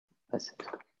Listen.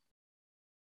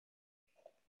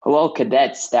 Hello,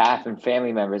 cadets, staff, and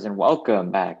family members, and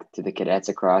welcome back to the Cadets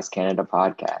Across Canada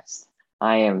podcast.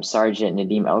 I am Sergeant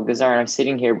Nadim Elgazar, and I'm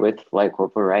sitting here with Flight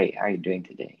Corporal Wright. How are you doing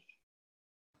today?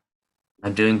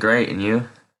 I'm doing great, and you?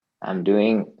 I'm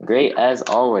doing great as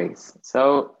always.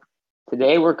 So,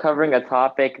 today we're covering a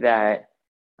topic that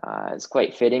is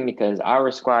quite fitting because our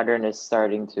squadron is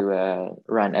starting to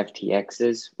run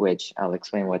FTXs, which I'll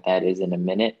explain what that is in a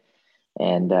minute.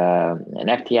 And an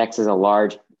FTX is a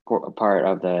large part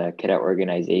of the cadet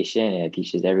organization, and it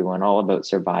teaches everyone all about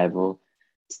survival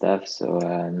stuff. So,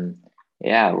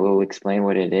 yeah, we'll explain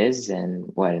what it is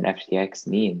and what an FTX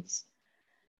means.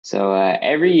 So,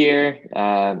 every year,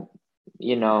 a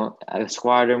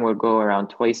squadron will go around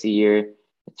twice a year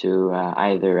to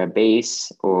either a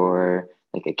base or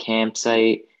like a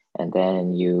campsite, and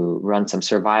then you run some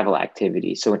survival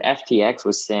activities. So, an FTX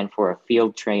would stand for a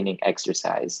field training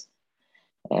exercise,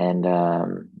 and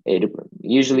it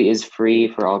usually is free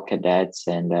for all cadets.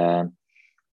 And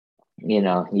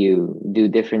you do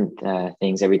different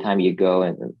things every time you go,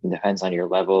 and it depends on your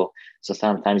level. So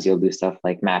sometimes you'll do stuff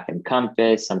like map and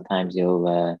compass. Sometimes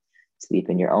you'll sleep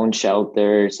in your own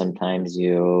shelter. Sometimes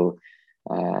you'll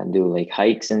do like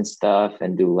hikes and stuff,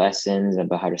 and do lessons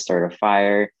about how to start a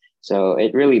fire. So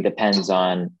it really depends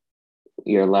on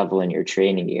your level and your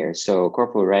training year. So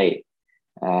Corporal Wright,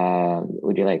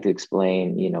 would you like to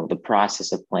explain, the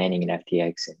process of planning an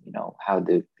FTX, and, how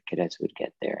the cadets would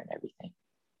get there and everything?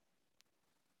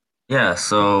 Yeah,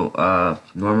 so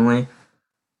normally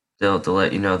they'll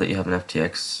let you know that you have an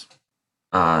FTX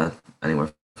uh,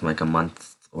 anywhere from like a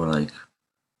month or like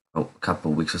a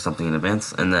couple weeks or something in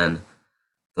advance, and then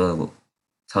they'll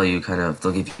tell you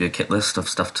they'll give you a kit list of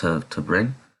stuff to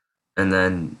bring, and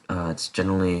then it's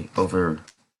generally from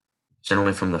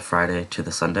the Friday to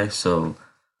the Sunday. So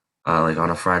like on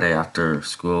a Friday after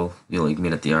school, you like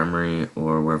meet at the armory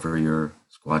or wherever your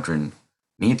squadron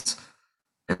meets,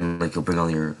 and like you'll bring all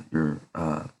your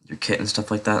kit and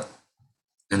stuff like that,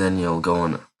 and then you'll go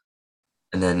on,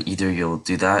 and then either you'll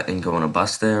do that and go on a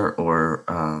bus there, or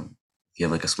if you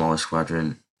have like a smaller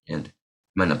squadron and it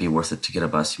might not be worth it to get a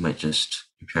bus, your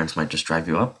parents might just drive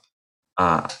you up,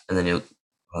 and then you'll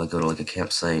go to like a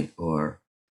campsite or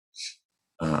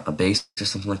a base or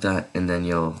something like that, and then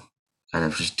you'll kind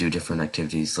of just do different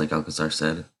activities like Alcazar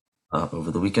said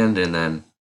over the weekend, and then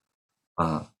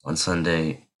on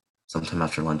Sunday, sometime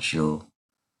after lunch, you'll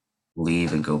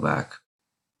leave and go back.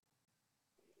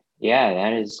 Yeah,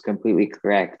 that is completely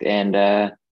correct.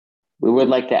 And we would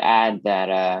like to add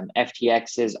that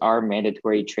FTXs are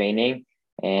mandatory training.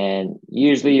 And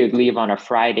usually you'd leave on a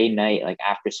Friday night, like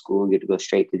after school, you'd go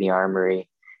straight to the armory.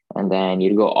 And then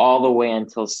you'd go all the way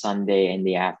until Sunday in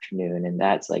the afternoon. And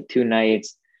that's like 2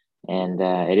 nights. And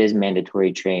it is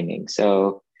mandatory training.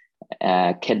 So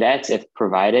cadets, if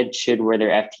provided, should wear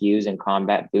their FTUs and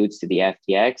combat boots to the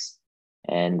FTX.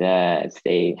 And if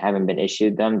they haven't been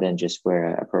issued them, then just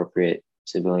wear appropriate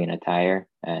civilian attire.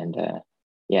 And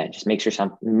yeah, just make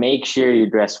sure you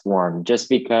dress warm. Just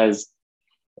because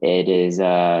it is,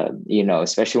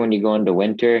 especially when you go into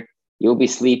winter, you'll be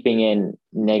sleeping in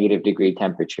negative degree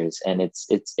temperatures, and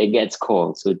it gets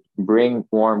cold. So bring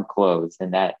warm clothes,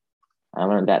 and that I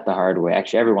learned that the hard way.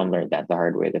 Actually, everyone learned that the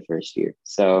hard way the first year.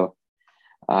 So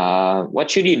what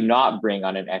should you not bring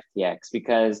on an FTX?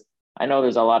 Because I know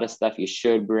there's a lot of stuff you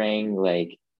should bring,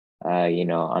 like,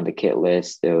 on the kit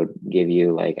list, they would give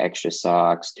you like extra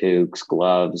socks, toques,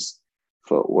 gloves,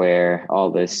 footwear,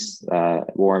 all this,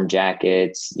 warm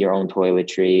jackets, your own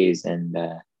toiletries, and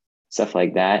stuff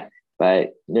like that.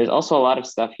 But there's also a lot of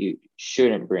stuff you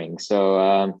shouldn't bring.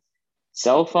 So,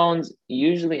 cell phones,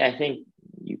 usually, I think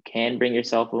you can bring your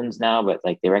cell phones now, but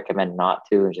like they recommend not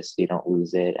to, just so you don't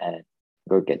lose it and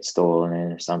or get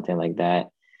stolen or something like that.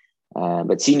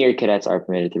 But senior cadets are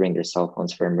permitted to bring their cell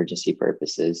phones for emergency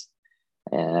purposes.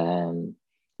 Um,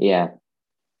 yeah.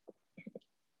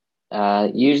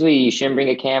 Usually you shouldn't bring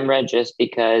a camera just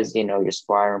because, your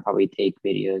squadron will probably take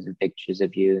videos and pictures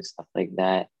of you, stuff like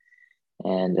that.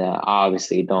 And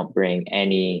obviously don't bring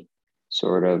any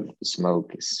sort of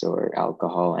smokes or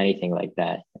alcohol, anything like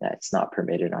that. That's not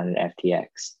permitted on an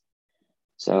FTX.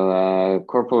 So,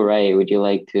 Corporal Ray, would you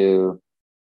like to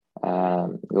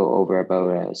go over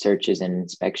about searches and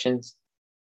inspections?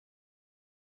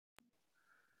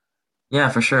 Yeah,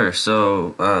 for sure.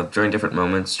 So during different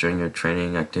moments during your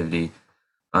training activity,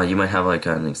 you might have like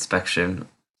an inspection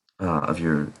of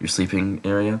your sleeping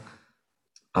area.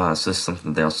 So this is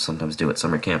something they also sometimes do at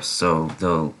summer camps. So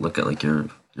they'll look at like your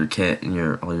kit and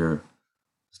your all your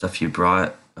stuff you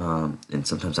brought, and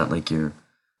sometimes at like your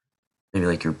maybe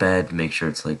like your bed, make sure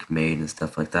it's like made and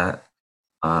stuff like that.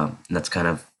 And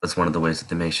that's one of the ways that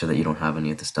they make sure that you don't have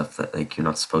any of the stuff that like you're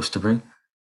not supposed to bring.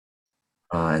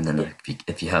 And then Yeah,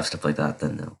 if you have stuff like that,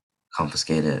 then they'll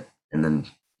confiscate it, and then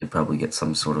you'll probably get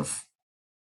some sort of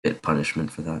bit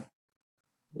punishment for that.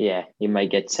 yeah, you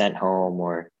might get sent home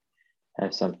or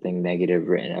have something negative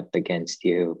written up against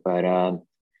you. But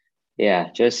yeah,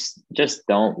 just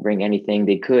don't bring anything.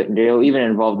 They'll even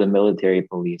involve the military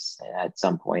police at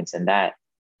some points, and that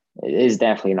is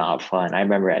definitely not fun. I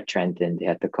remember at Trenton they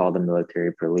had to call the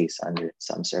military police under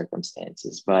some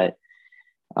circumstances, but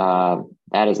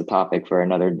that is a topic for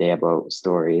another day about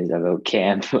stories about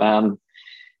camp.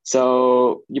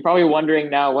 So you're probably wondering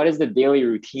now, what is the daily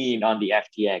routine on the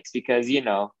FTX? Because you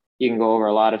can go over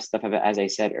a lot of stuff of it, as I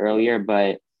said earlier,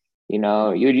 but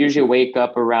you'd usually wake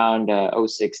up around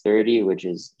 06:30, which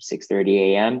is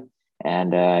 6:30 a.m.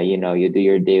 And you do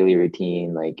your daily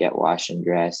routine, like get washed and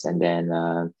dressed, and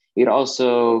then you'd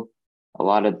also a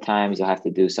lot of times you'll have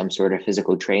to do some sort of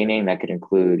physical training that could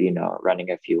include running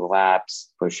a few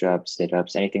laps, push-ups,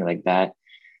 sit-ups, anything like that.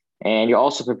 And you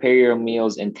also prepare your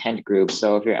meals in tent groups.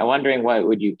 So if you're wondering what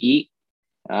would you eat,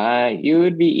 you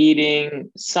would be eating.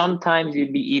 Sometimes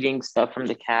you'd be eating stuff from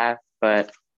the calf,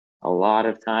 but a lot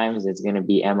of times it's going to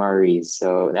be MREs.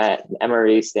 So that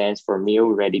MRE stands for meal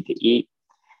ready to eat.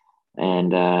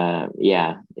 And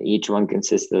yeah, each one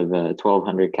consists of a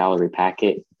 1,200 calorie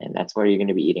packet, and that's where you're going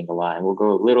to be eating a lot. And we'll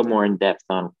go a little more in depth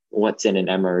on what's in an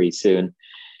MRE soon.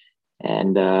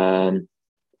 And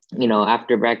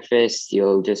after breakfast,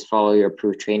 you'll just follow your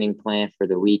approved training plan for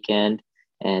the weekend,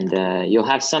 and you'll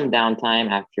have some downtime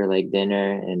after like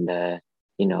dinner, and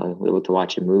able to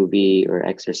watch a movie or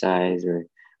exercise or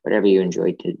whatever you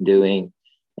enjoy doing,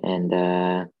 and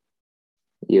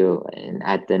and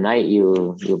at the night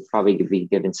you'll probably be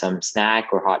given some snack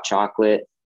or hot chocolate,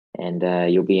 and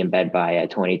you'll be in bed by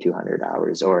 2200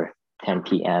 hours or 10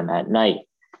 p.m. at night.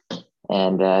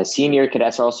 And senior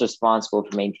cadets are also responsible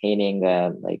for maintaining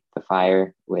like the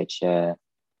fire, which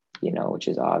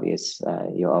is obvious.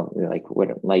 You'll like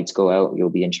when lights go out, you'll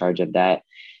be in charge of that.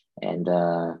 And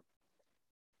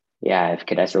yeah, if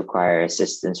cadets require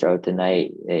assistance throughout the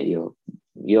night,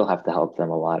 you'll have to help them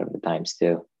a lot of the times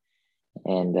too.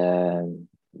 And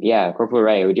yeah, Corporal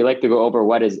Ray, would you like to go over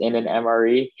what is in an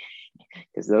MRE?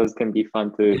 Because those can be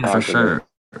fun to Yeah, for talk about. sure.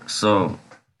 So,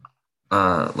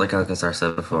 like Alcazar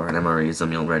said before, an MRE is a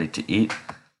meal ready to eat.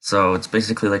 So it's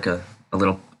basically like a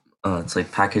little, it's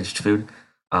like packaged food,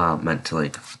 meant to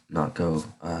like not go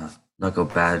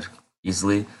bad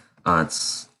easily.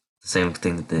 It's the same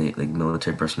thing that the like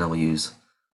military personnel will use,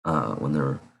 when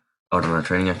they're out on a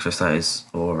training exercise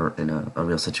or in a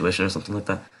real situation or something like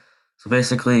that. So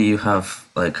basically, you have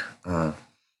a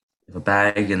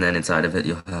bag, and then inside of it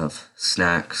you'll have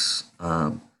snacks,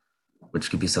 which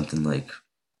could be something like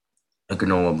a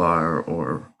granola bar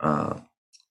or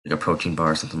like a protein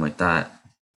bar or something like that.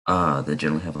 They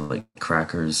generally have like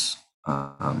crackers,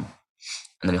 and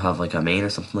then you'll have like a main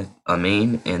or something like a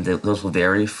main, and those will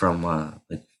vary from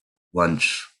like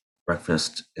lunch,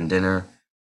 breakfast, and dinner.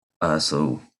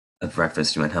 So at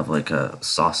breakfast you might have like a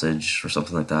sausage or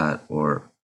something like that, or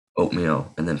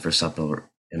oatmeal, and then for supper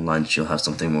and lunch you'll have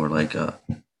something more like a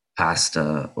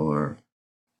pasta or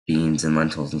beans and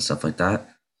lentils and stuff like that.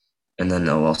 And then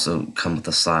they'll also come with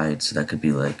a side, so that could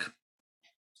be like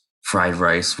fried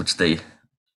rice, which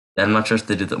I'm not sure if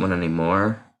they do that one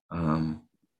anymore.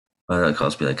 But it could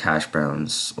also be like hash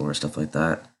browns or stuff like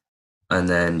that. And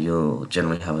then you'll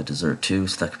generally have a dessert too,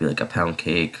 so that could be like a pound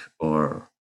cake or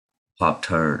pop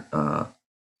tart, or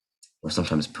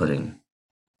sometimes pudding.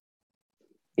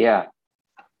 Yeah,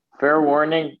 fair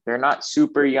warning, they're not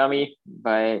super yummy,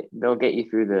 but they'll get you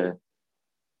through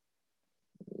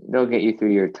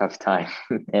your tough time.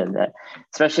 And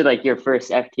especially like your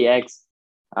first FTX,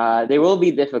 they will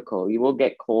be difficult. You will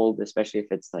get cold, especially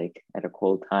if it's like at a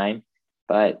cold time.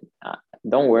 But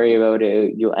don't worry about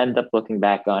it. You'll end up looking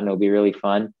back on. It'll be really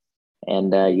fun,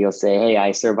 and you'll say, "Hey,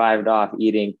 I survived off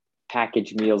eating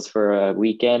packaged meals for a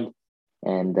weekend."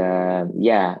 And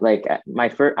yeah, like my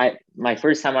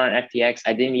first time on an FTX,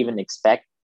 I didn't even expect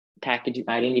packaging.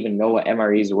 I didn't even know what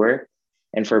MREs were.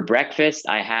 And for breakfast,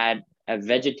 I had a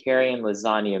vegetarian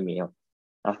lasagna meal.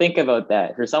 Now think about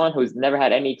that. For someone who's never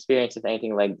had any experience with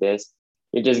anything like this,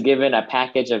 you're just given a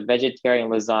package of vegetarian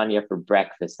lasagna for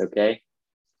breakfast. Okay,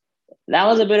 that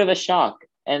was a bit of a shock.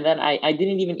 And then I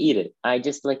didn't even eat it. I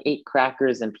just like ate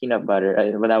crackers and peanut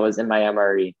butter when that was in my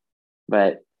MRE.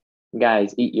 But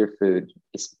guys, eat your food.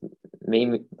 It's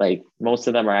maybe like most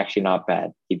of them are actually not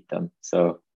bad. Eat them.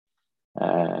 So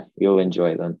you'll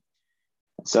enjoy them.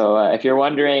 So if you're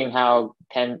wondering how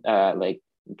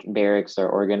barracks are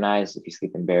organized, if you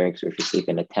sleep in barracks or if you sleep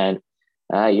in a tent,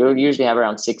 You'll usually have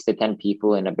around 6 to 10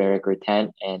 people in a barrack or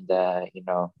tent, and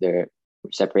they're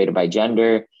separated by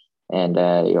gender, and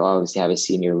you'll obviously have a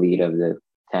senior lead of the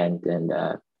tent, and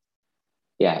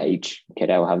yeah, each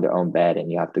cadet will have their own bed,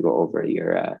 and you have to go over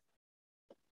your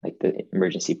like the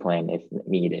emergency plan if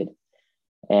needed.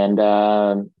 And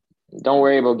don't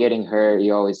worry about getting hurt.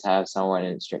 You always have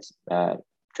someone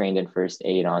trained in first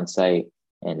aid on site,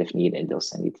 and if needed, they'll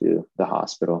send you to the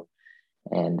hospital.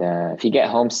 And if you get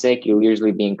homesick, you'll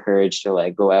usually be encouraged to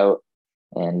like go out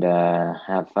and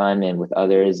have fun and with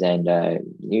others. And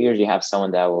you usually have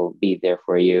someone that will be there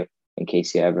for you in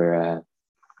case you ever,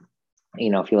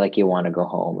 feel like you want to go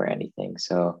home or anything.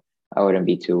 So I wouldn't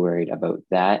be too worried about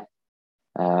that.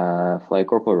 Flight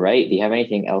Corporal Wright, do you have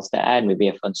anything else to add? Maybe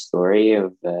a fun story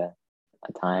of a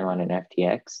time on an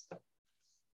FTX?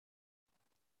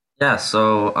 Yeah,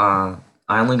 so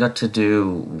I only got to do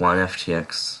one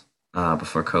FTX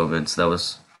before COVID, so that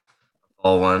was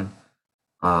all one.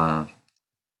 But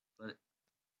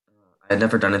I had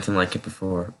never done anything like it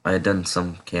before. I had done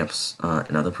some camps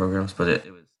in other programs, but it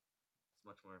was it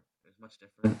was much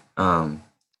different.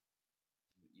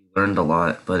 You learned a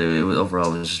lot, but it was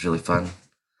overall it was just really fun.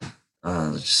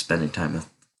 Just spending time with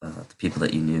the people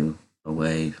that you knew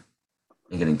away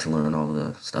and getting to learn all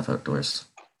the stuff outdoors.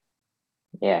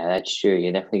 Yeah, that's true.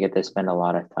 You definitely get to spend a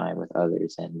lot of time with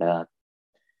others. And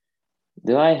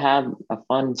do I have a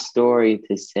fun story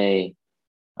to say?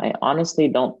 I honestly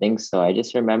don't think so. I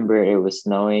just remember it was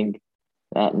snowing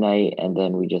that night, and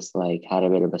then we just like had a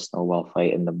bit of a snowball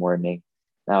fight in the morning.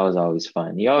 That was always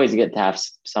fun. You always get to have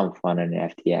some fun in an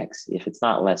FTX. If it's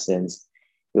not lessons,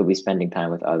 you'll be spending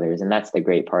time with others, and that's the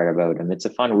great part about them. It's a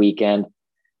fun weekend,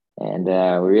 and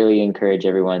we really encourage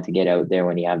everyone to get out there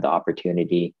when you have the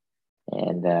opportunity.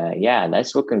 And yeah,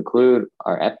 this will conclude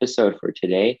our episode for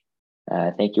today.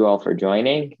 Thank you all for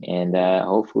joining, and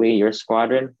hopefully your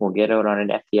squadron will get out on an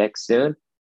FTX soon.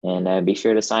 And be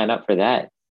sure to sign up for that.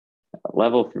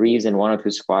 Level threes and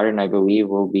 102 squadron, I believe,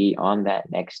 will be on that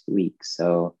next week.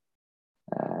 So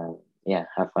uh, yeah,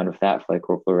 have fun with that, Flight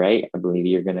Corporal Wright. I believe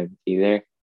you're going to be there,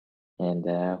 and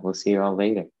we'll see you all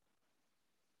later.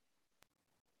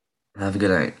 Have a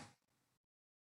good night.